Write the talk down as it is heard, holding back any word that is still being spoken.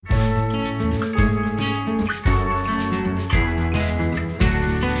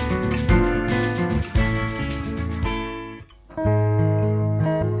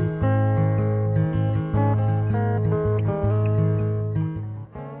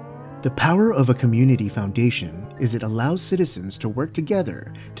The power of a community foundation is it allows citizens to work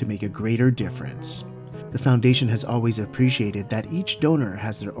together to make a greater difference. The foundation has always appreciated that each donor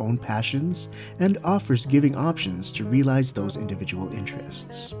has their own passions and offers giving options to realize those individual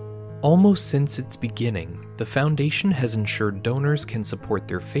interests. Almost since its beginning, the foundation has ensured donors can support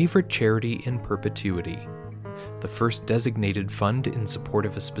their favorite charity in perpetuity. The first designated fund in support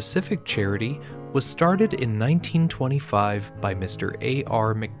of a specific charity was started in 1925 by Mr.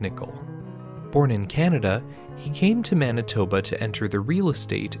 A.R. McNichol. Born in Canada, he came to Manitoba to enter the real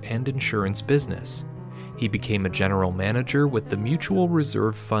estate and insurance business. He became a general manager with the Mutual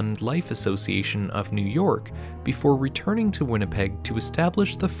Reserve Fund Life Association of New York before returning to Winnipeg to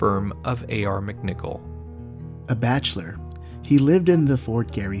establish the firm of A.R. McNichol. A bachelor, he lived in the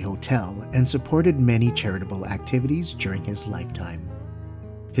Fort Garry Hotel and supported many charitable activities during his lifetime.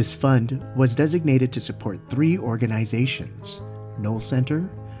 His fund was designated to support 3 organizations: Knoll Center,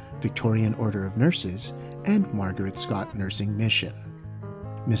 Victorian Order of Nurses, and Margaret Scott Nursing Mission.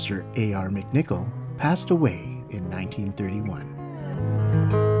 Mr. A.R. McNichol passed away in 1931.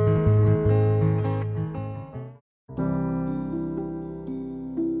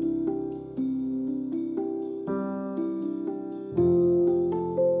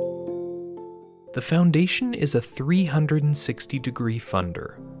 The foundation is a 360-degree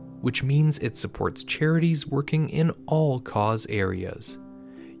funder, which means it supports charities working in all cause areas.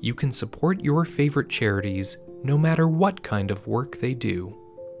 You can support your favorite charities no matter what kind of work they do.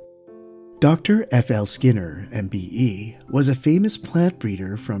 Dr. F.L. Skinner, MBE, was a famous plant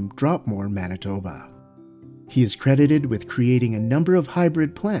breeder from Dropmore, Manitoba. He is credited with creating a number of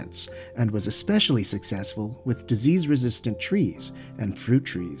hybrid plants and was especially successful with disease-resistant trees and fruit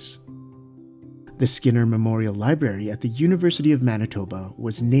trees. The Skinner Memorial Library at the University of Manitoba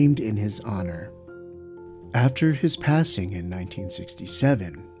was named in his honor. After his passing in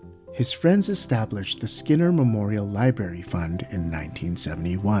 1967, his friends established the Skinner Memorial Library Fund in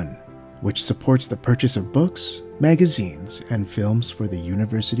 1971. Which supports the purchase of books, magazines, and films for the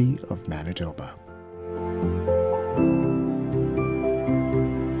University of Manitoba.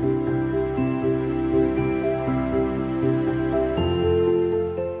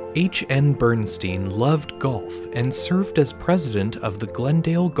 H.N. Bernstein loved golf and served as president of the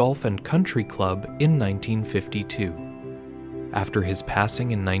Glendale Golf and Country Club in 1952. After his passing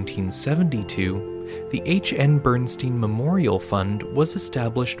in 1972, the H.N. Bernstein Memorial Fund was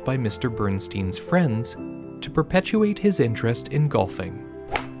established by Mr. Bernstein's friends to perpetuate his interest in golfing.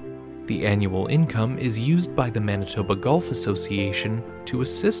 The annual income is used by the Manitoba Golf Association to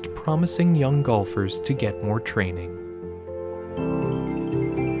assist promising young golfers to get more training.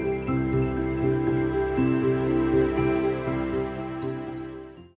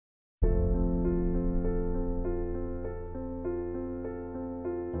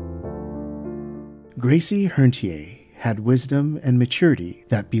 Gracie Herntier had wisdom and maturity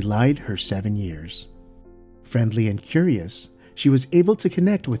that belied her 7 years. Friendly and curious, she was able to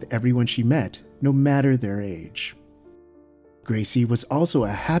connect with everyone she met, no matter their age. Gracie was also a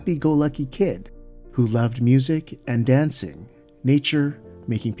happy-go-lucky kid who loved music and dancing, nature,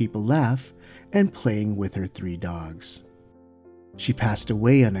 making people laugh, and playing with her 3 dogs. She passed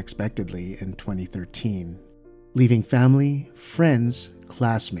away unexpectedly in 2013, leaving family, friends,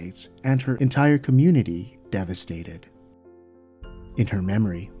 classmates, and her entire community devastated. In her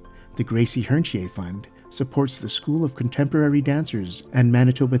memory, the Gracie Herntier Fund supports the School of Contemporary Dancers and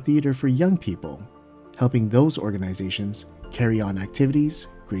Manitoba Theatre for Young People, helping those organizations carry on activities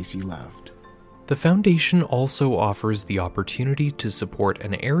Gracie loved. The foundation also offers the opportunity to support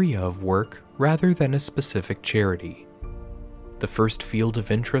an area of work rather than a specific charity. The first Field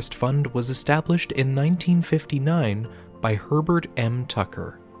of Interest Fund was established in 1959 by Herbert M.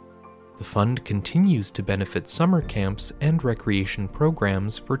 Tucker. The fund continues to benefit summer camps and recreation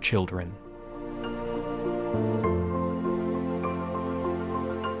programs for children.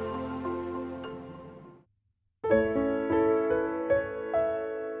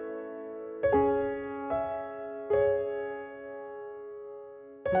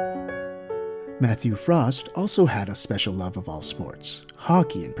 Matthew Frost also had a special love of all sports,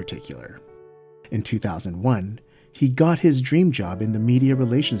 hockey in particular. In 2001, he got his dream job in the media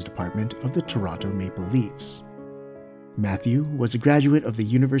relations department of the Toronto Maple Leafs. Matthew was a graduate of the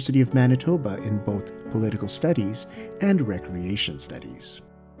University of Manitoba in both political studies and recreation studies.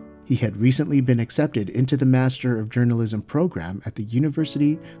 He had recently been accepted into the Master of Journalism program at the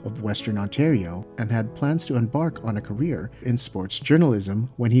University of Western Ontario and had plans to embark on a career in sports journalism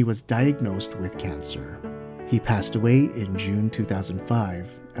when he was diagnosed with cancer. He passed away in June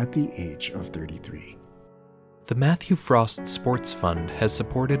 2005 at the age of 33. The Matthew Frost Sports Fund has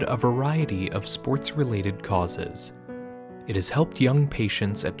supported a variety of sports-related causes. It has helped young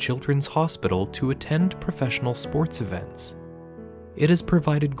patients at Children's Hospital to attend professional sports events. It has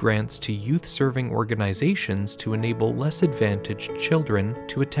provided grants to youth-serving organizations to enable less advantaged children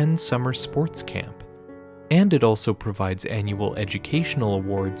to attend summer sports camp. And it also provides annual educational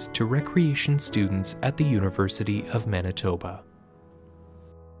awards to recreation students at the University of Manitoba.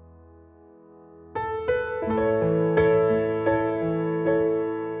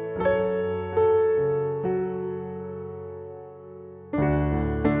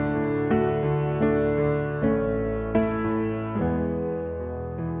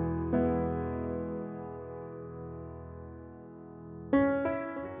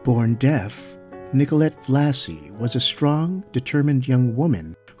 Born deaf, Nicolette Vlasy was a strong, determined young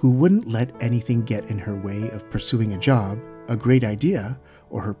woman who wouldn't let anything get in her way of pursuing a job, a great idea,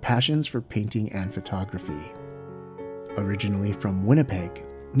 or her passions for painting and photography. Originally from Winnipeg,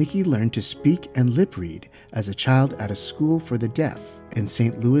 Nikki learned to speak and lip read as a child at a school for the deaf in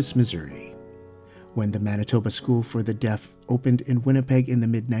St. Louis, Missouri. When the Manitoba School for the Deaf opened in Winnipeg in the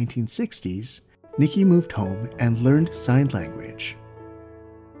mid-1960s, Nikki moved home and learned sign language.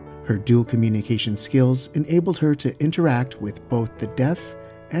 Her dual communication skills enabled her to interact with both the deaf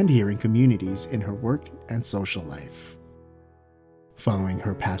and hearing communities in her work and social life. Following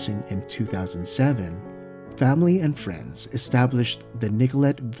her passing in 2007, family and friends established the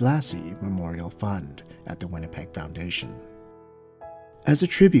Nicolette Vlasy Memorial Fund at the Winnipeg Foundation. As a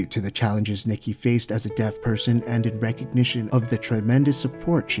tribute to the challenges Nikki faced as a deaf person and in recognition of the tremendous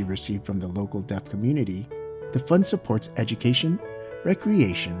support she received from the local deaf community, the fund supports education,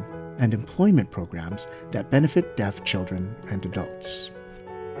 recreation, and employment programs that benefit deaf children and adults.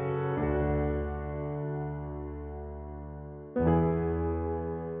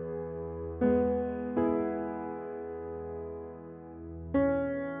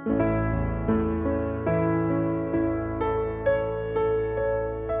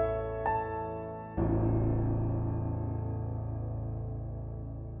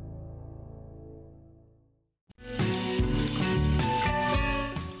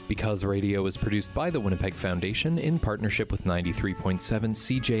 Because Radio is produced by the Winnipeg Foundation in partnership with 93.7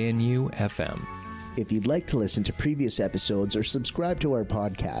 CJNU FM. If you'd like to listen to previous episodes or subscribe to our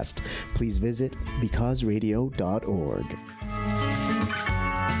podcast, please visit becauseradio.org.